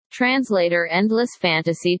Translator Endless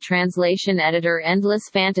Fantasy Translation Editor Endless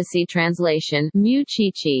Fantasy Translation Miu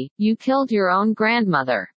Chi-Chi, you killed your own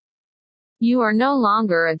grandmother. You are no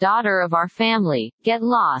longer a daughter of our family, get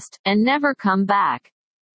lost, and never come back.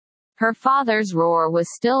 Her father's roar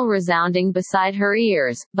was still resounding beside her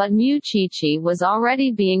ears, but Miu Chi-Chi was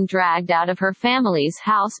already being dragged out of her family's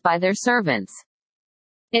house by their servants.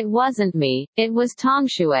 It wasn't me, it was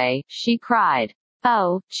Tongshui, she cried.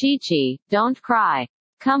 Oh, Chi-Chi, don't cry.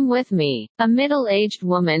 Come with me. A middle-aged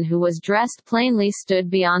woman who was dressed plainly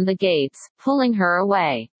stood beyond the gates, pulling her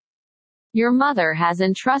away. Your mother has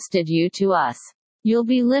entrusted you to us. You'll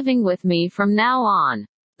be living with me from now on.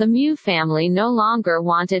 The Miu family no longer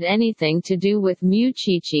wanted anything to do with Miu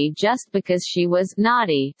Chi-Chi just because she was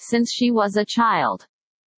naughty, since she was a child.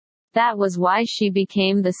 That was why she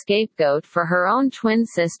became the scapegoat for her own twin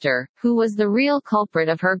sister, who was the real culprit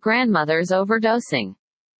of her grandmother's overdosing.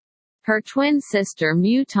 Her twin sister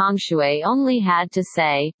Miu Tongshui only had to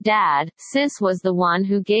say, "Dad, sis was the one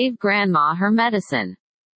who gave grandma her medicine."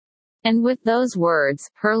 And with those words,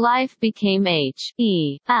 her life became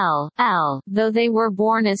hell. Though they were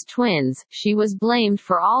born as twins, she was blamed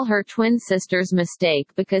for all her twin sister's mistake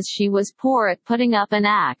because she was poor at putting up an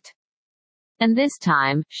act. And this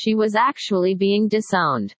time, she was actually being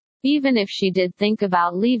disowned. Even if she did think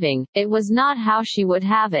about leaving, it was not how she would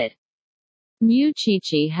have it. Miu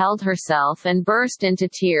Chi-Chi held herself and burst into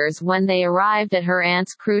tears when they arrived at her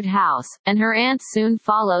aunt's crude house, and her aunt soon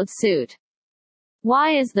followed suit.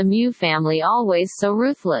 Why is the Miu family always so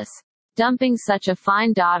ruthless? Dumping such a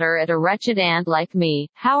fine daughter at a wretched aunt like me,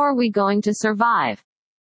 how are we going to survive?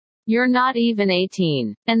 You're not even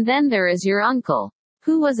 18. And then there is your uncle,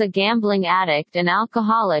 who was a gambling addict and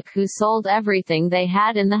alcoholic who sold everything they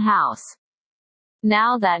had in the house.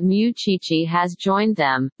 Now that Miu Chi-Chi has joined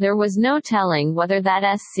them, there was no telling whether that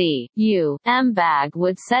SCUM bag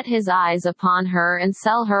would set his eyes upon her and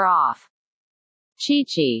sell her off.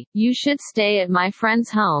 Chi-Chi, you should stay at my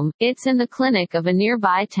friend's home, it's in the clinic of a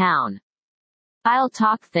nearby town. I'll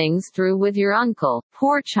talk things through with your uncle.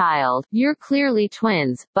 Poor child, you're clearly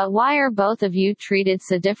twins, but why are both of you treated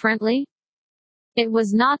so differently? It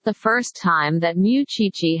was not the first time that Miu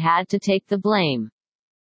Chi-Chi had to take the blame.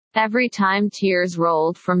 Every time tears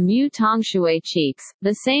rolled from Miu Tongshui cheeks,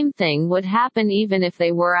 the same thing would happen even if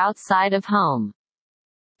they were outside of home.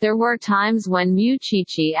 There were times when Miu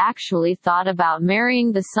Chi-Chi actually thought about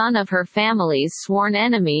marrying the son of her family's sworn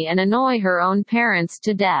enemy and annoy her own parents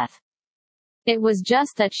to death. It was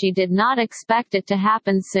just that she did not expect it to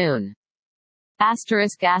happen soon.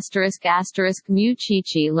 Miu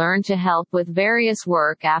Chi-Chi learned to help with various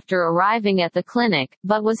work after arriving at the clinic,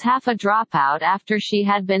 but was half a dropout after she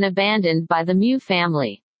had been abandoned by the Miu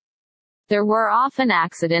family. There were often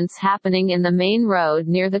accidents happening in the main road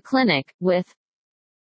near the clinic, with